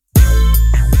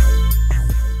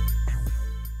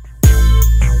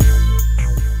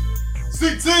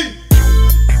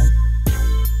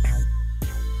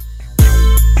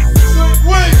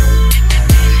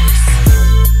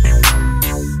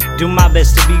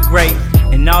great.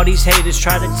 And all these haters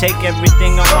try to take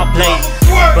everything on my plate.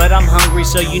 But I'm hungry,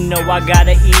 so you know I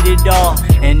gotta eat it all.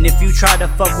 And if you try to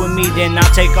fuck with me, then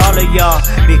I'll take all of y'all.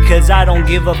 Because I don't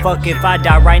give a fuck if I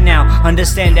die right now.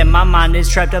 Understand that my mind is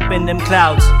trapped up in them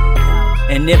clouds.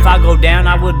 And if I go down,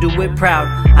 I will do it proud.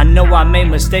 I know I made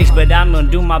mistakes, but I'm gonna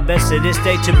do my best to this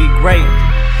day to be great.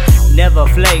 Never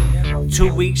flake,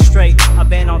 2 weeks straight. I've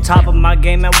been on top of my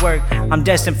game at work. I'm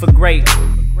destined for great.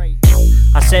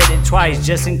 I said it twice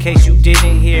just in case you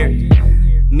didn't hear.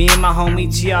 Me and my homie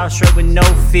TR straight with no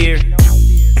fear.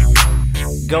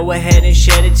 Go ahead and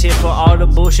shed a tear for all the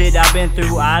bullshit I've been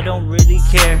through. I don't really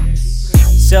care.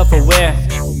 Self-aware,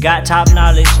 got top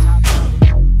knowledge.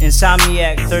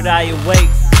 Insomniac, third eye awake.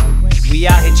 We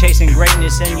out here chasing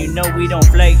greatness and you know we don't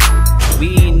flake. We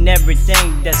eating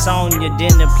everything that's on your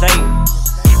dinner plate.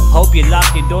 Hope you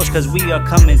lock your doors cause we are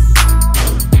coming.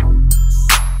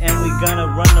 And we gonna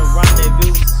run a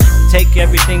rendezvous. Take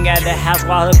everything out of the house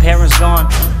while her parents gone.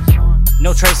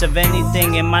 No trace of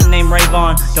anything in my name,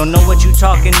 Rayvon. Don't know what you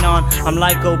talking on. I'm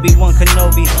like Obi-Wan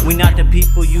Kenobi. We not the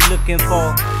people you looking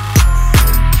for.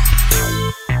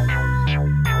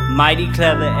 Mighty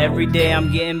clever, every day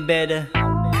I'm getting better.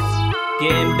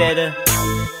 Getting better.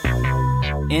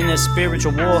 In a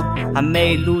spiritual war, I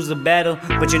may lose the battle,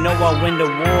 but you know I'll win the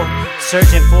war.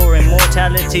 Searching for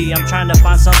immortality, I'm trying to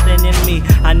find something in me.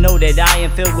 I know that I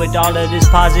am filled with all of this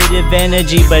positive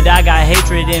energy, but I got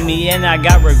hatred in me and I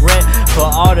got regret for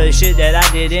all the shit that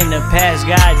I did in the past.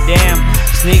 Goddamn,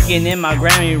 sneaking in my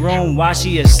Grammy room while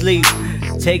she asleep,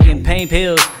 taking pain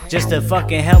pills just to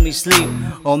fucking help me sleep.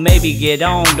 Or maybe get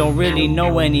on, don't really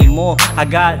know anymore. I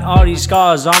got all these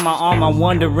scars on my arm, I'm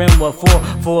wondering what for.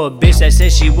 For a bitch that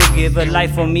said she would give her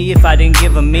life for me if I didn't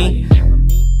give her me.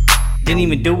 Didn't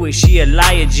even do it, she a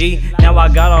liar, G. Now I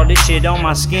got all this shit on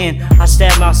my skin. I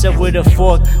stabbed myself with a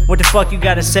fork. What the fuck you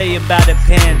gotta say about a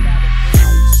pen?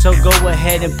 So go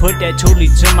ahead and put that toolie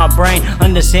to my brain.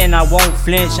 Understand I won't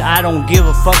flinch, I don't give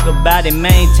a fuck about it,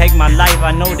 man. Take my life,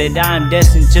 I know that I am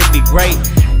destined to be great.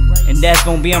 And that's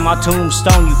gonna be on my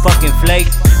tombstone, you fucking flake.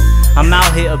 I'm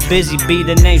out here a busy bee,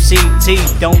 the name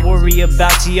CT. Don't worry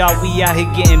about TR, we out here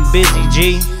getting busy,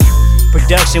 G.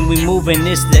 Production, we moving,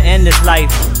 this the end of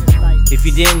life. If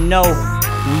you didn't know,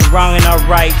 we wrong in our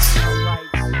rights.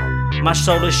 My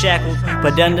shoulder shackled,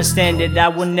 but understand that I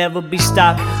will never be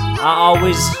stopped. I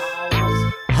always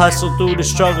hustle through the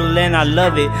struggle and I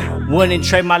love it. Wouldn't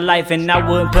trade my life and I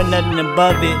wouldn't put nothing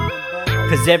above it.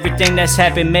 Cause everything that's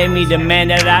happened made me the man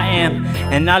that I am.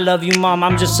 And I love you, mom,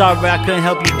 I'm just sorry I couldn't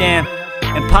help you, damn.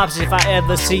 And pops, if I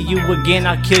ever see you again,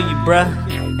 I'll kill you, bruh.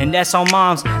 And that's on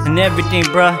moms and everything,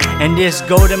 bruh. And this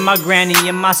go to my granny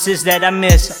and my sis that I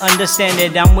miss. Understand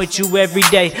that I'm with you every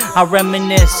day, I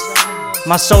reminisce.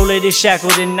 My soul it is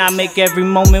shackled and I make every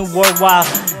moment worthwhile.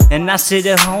 And I sit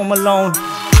at home alone,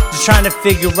 just trying to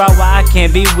figure out why I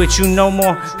can't be with you no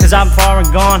more. Cause I'm far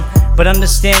and gone. But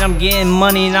understand I'm getting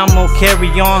money and I'm gonna carry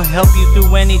on. Help you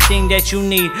through anything that you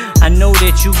need. I know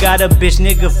that you got a bitch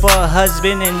nigga for a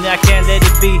husband and I can't let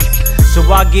it be. So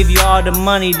I'll give you all the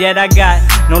money that I got.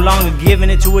 No longer giving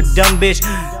it to a dumb bitch.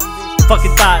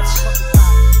 Fucking thoughts.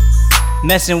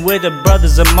 Messing with a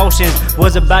brother's emotions.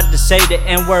 Was about to say the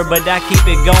N-word, but I keep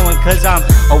it going. Cause I'm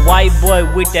a white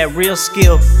boy with that real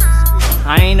skill.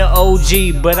 I ain't an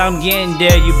OG, but I'm getting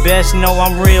there. You best know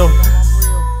I'm real.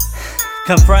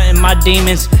 Confronting my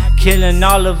demons, killing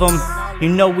all of them. You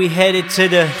know we headed to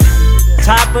the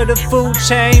top of the food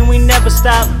chain. We never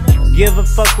stop. Give a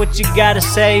fuck what you gotta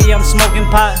say. I'm smoking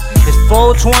pot. It's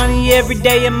 420 every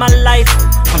day in my life.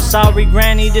 I'm sorry,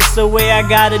 granny, this the way I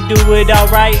gotta do it,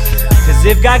 alright. Cause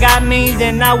if God got me,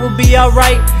 then I will be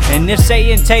alright. And if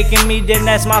Satan taking me, then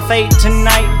that's my fate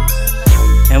tonight.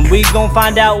 And we gon'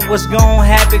 find out what's gon'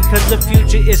 happen. Cause the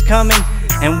future is coming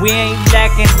and we ain't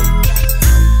lacking.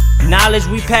 Knowledge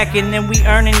we packing and we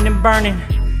earning and burning.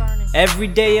 Every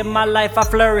day of my life I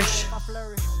flourish.